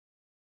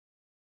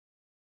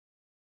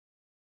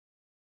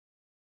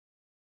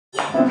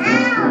Katie,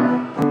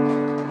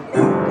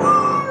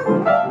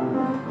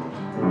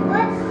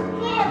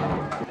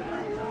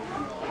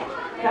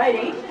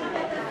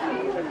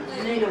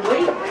 you need a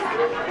wee?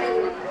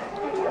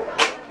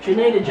 Do you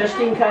need a just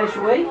in case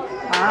wee?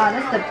 Ah,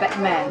 that's the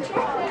Batman.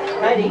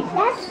 Katie,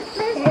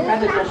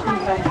 have a just in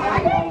case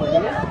wee while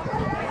we're here.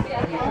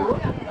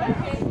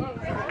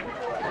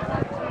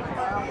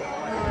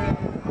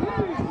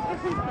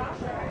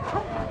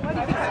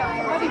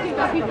 Why do you think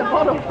I hit the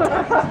bottle?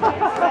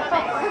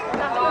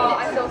 Oh, I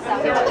saw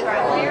something that was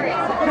hilarious.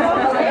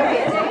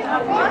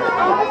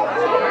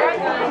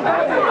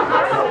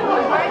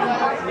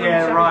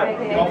 Yeah, right.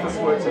 The office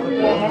works at the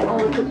board. Yeah, all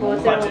the good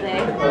boards are all there.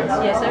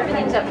 Yeah, so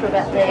everything's up to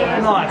about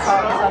there. Nice.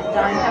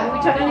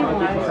 Which I don't even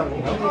know.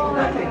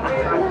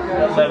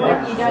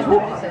 You don't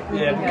notice it.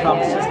 Yeah, it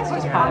becomes it's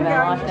just part of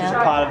our life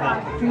now. part of it.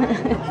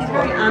 She's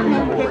very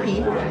unhappy.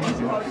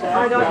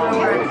 I don't know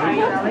where it's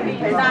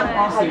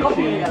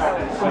going.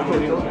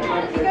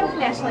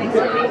 Ashley.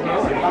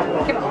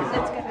 Come on,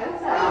 let's go.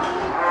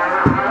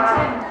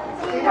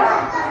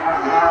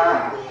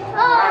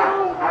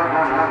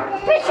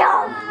 Fish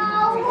on!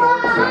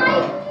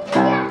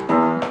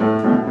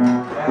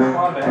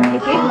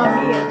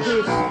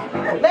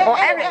 Oh,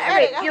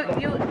 Eric, you,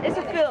 it's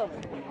a film.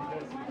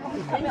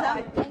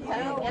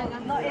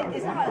 No,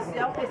 it's not a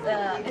film, it's a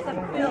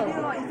film.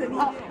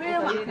 Oh,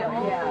 film.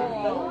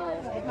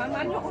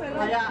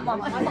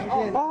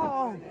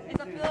 Oh.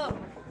 It's a film.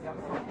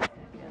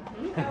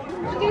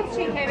 Give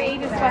Chico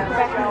even swipe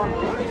back on.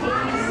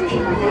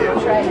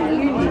 Trade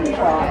union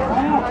trial.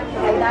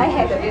 And they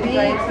have a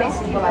big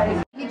festival.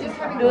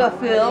 Do a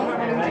film.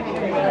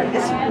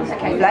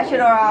 Okay, flash it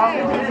around.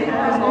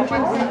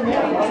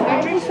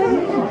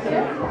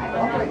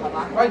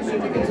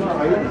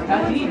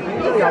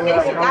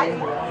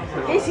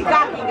幾時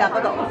加建㗎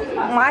嗰度？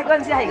買嗰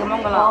陣時係咁樣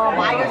㗎啦。哦，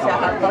買嘅時候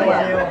係咁嘅，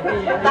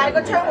但係個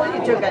窗好似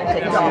最近整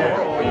咗。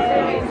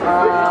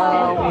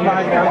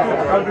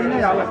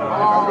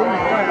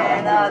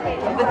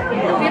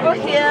People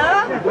here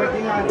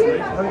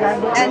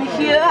and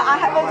here I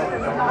have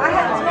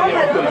not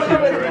had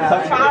with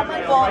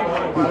Charmin for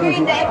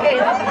 3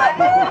 decades.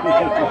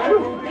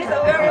 These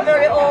are very,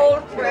 very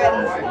old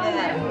friends.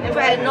 Yeah. In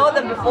fact, I know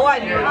them before I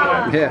knew you.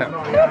 Yeah.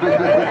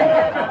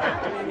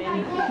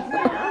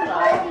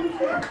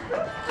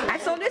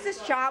 So this is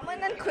Charmin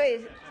and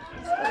Chris.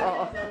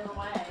 Oh.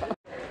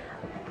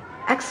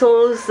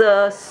 Axel's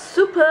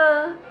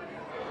super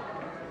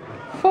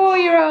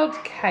 4-year-old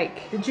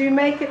cake. Did you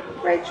make it,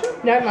 Rachel?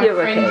 No, my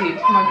friend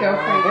did. My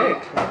girlfriend did.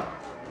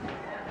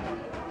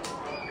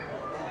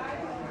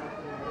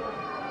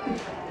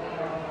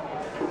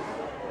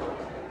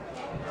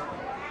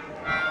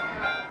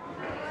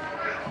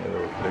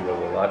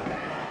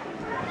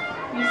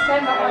 You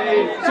stand behind me.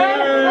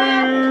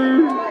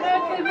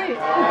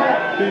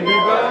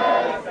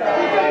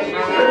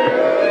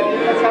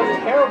 That sounds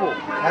terrible.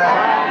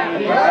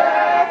 Happy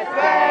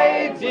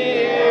birthday,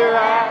 dear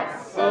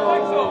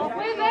Axel.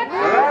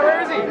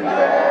 Where is he?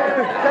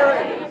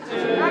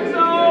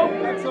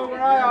 Axel,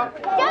 where are you?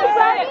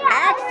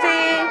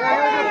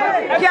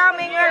 Axel!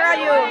 Charming, where are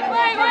you?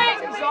 Wait.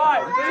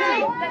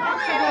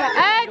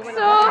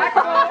 Axel!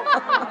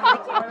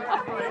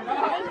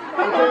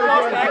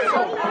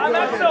 I'm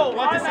Axel.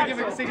 Want to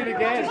sing it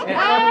again? We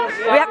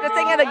have to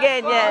sing it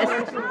again, yes.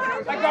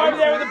 That guy over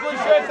there with the blue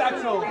shirt's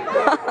Axel.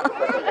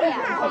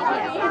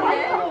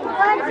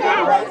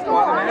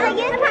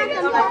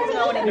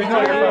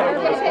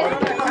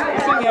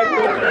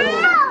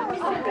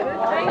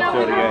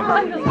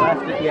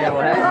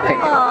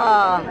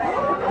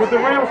 With the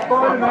real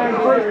Spider-Man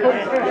first.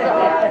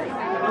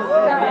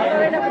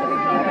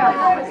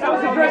 That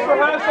was the dress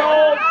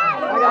rehearsal.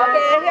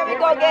 Okay, here we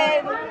go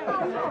again.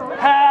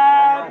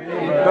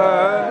 Happy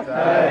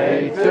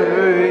Birthday to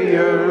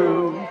you.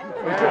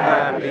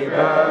 Happy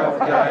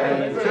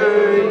birthday to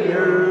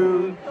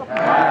you.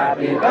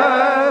 Happy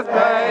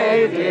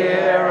birthday,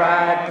 dear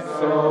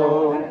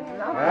Axel.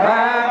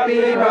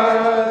 Happy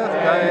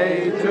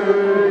birthday to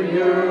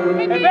you.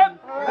 Hip hip!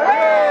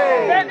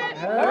 Hooray! Hip hip!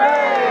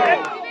 Hooray!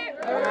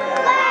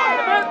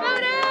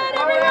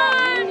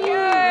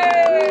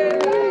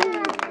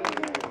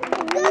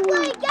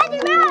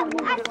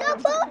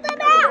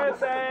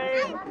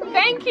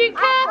 Thank you,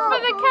 Kath, for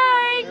the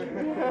cake.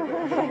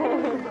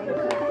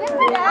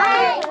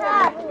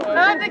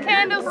 Light the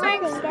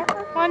candlesticks.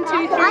 1, 2, 3.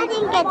 I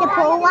didn't get to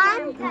pull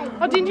one.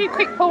 Oh, didn't you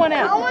quick pull one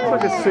out? It's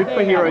like a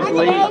superhero's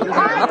league.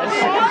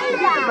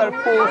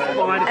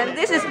 And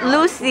this is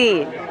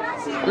Lucy.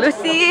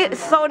 Lucy,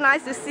 so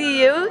nice to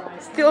see you.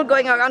 Still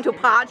going around to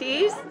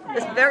parties.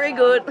 It's very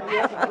good.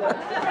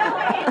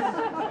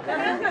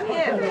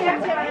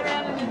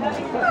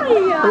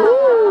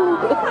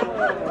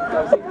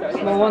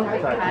 Small one.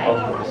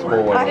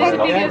 Small one.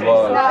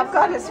 I've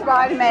got a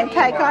Spider-Man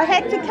cake. I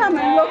had to come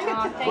and look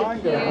at the thing.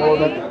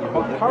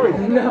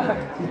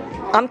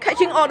 I'm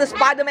catching all the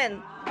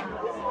Spider-Man.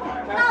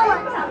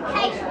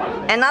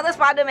 Another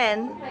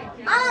Spider-Man.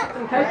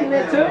 Taking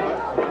that too?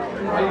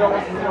 There you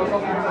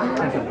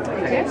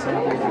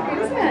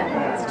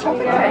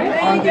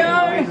go.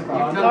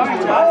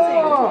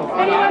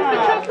 Anyone for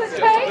chocolate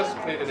cake? Just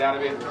clean it out a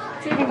bit.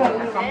 Steve, you got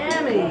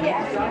yummy.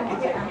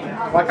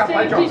 Well, I can't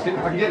play drums. I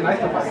can get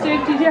Nathan to play.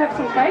 Steve, did you have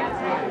some cake?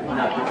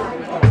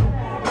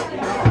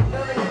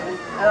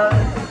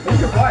 Who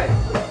can play?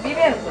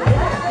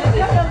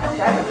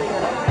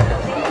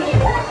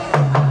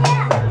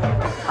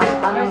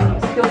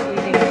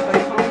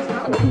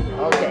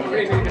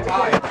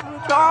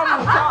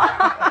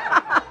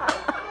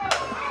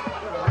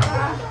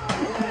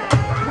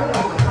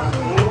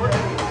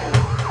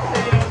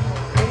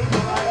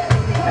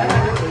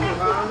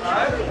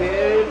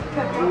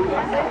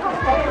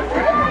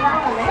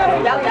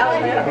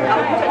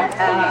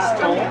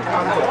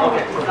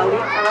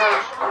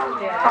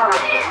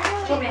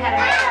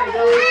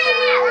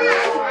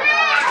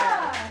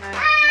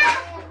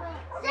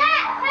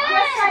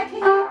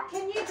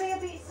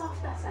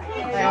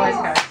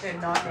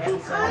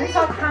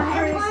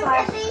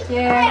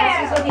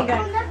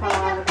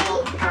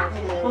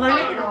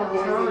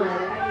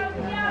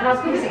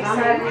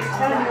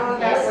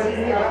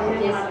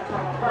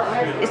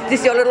 Is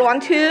this your little one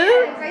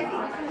too?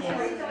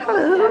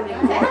 Hello.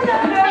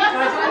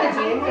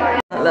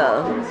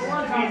 Hello.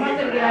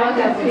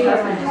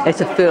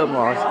 It's a film,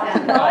 Ross. Okay,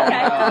 film.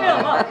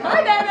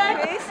 Hi,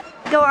 baby.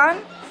 Go on.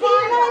 See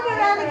you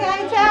later,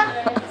 alligator.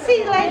 See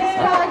you later,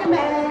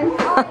 Spider-Man.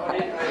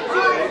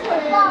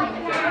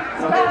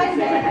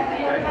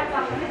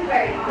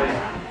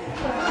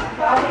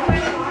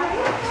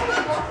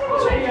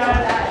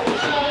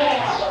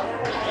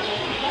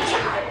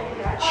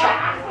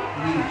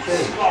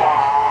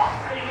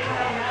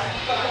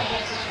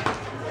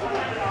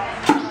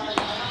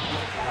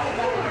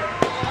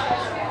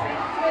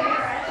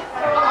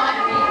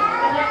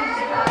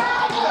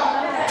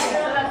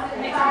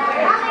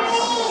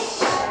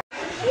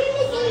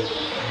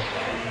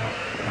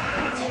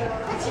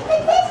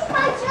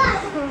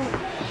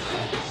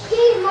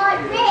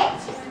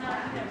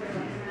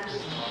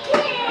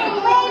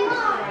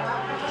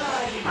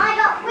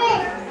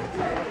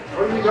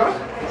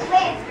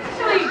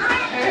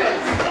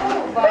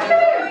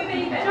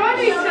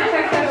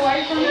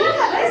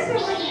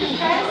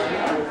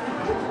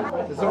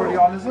 It's already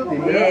on, is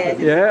it?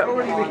 Yeah.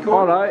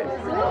 All right.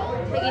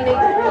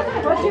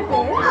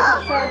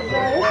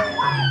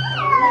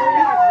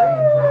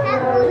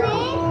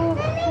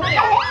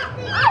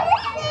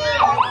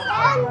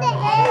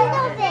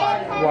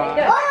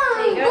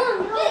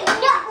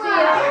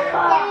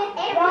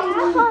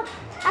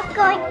 I'm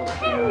going,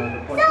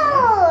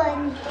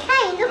 Dawn!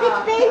 Hey, look, it's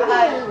baby!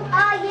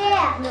 Oh,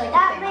 yeah!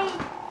 That means...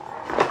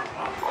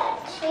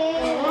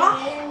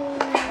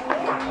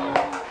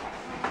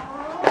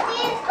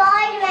 It's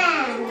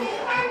Spider-Man!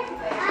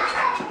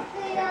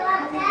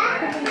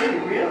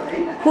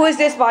 Who is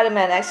this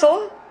Spider-Man,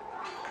 Axel?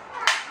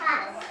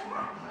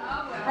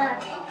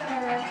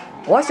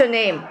 What's your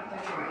name?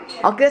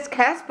 Oh, it's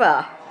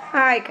Casper.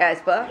 Hi,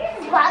 Casper.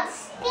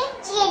 What's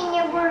Stitch in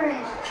your word?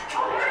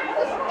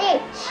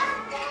 Stitch.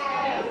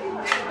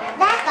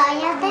 That guy,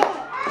 I think.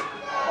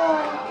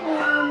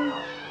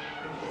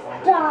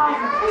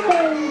 Darth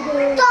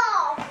Vader.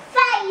 Darth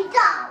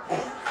Vader.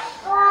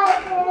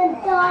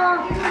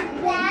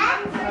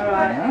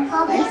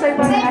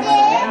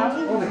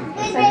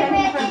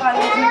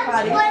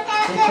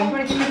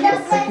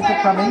 Thank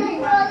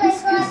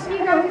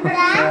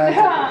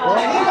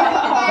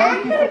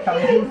you for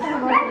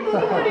coming.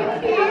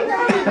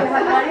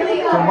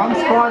 From one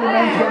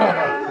Spider-Man to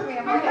another.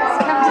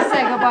 Come to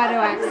say goodbye to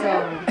Axel.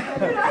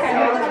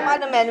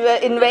 Spider-Man were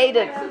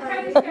invaded.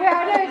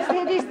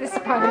 Well, it is the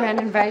Spider-Man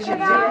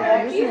invasion, isn't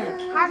it?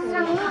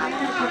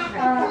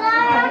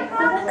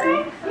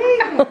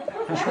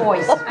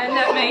 Choice. And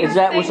that means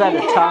Was that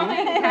a tongue?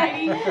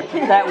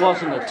 That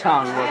wasn't a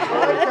tongue,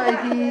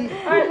 was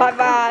it?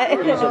 Bye-bye.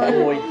 He's a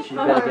boy. She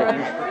better get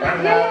used to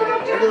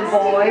Little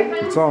boy.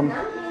 It's on.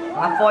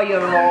 My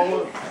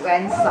 4-year-old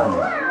grandson.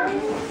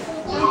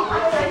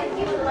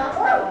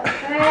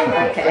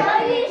 Okay.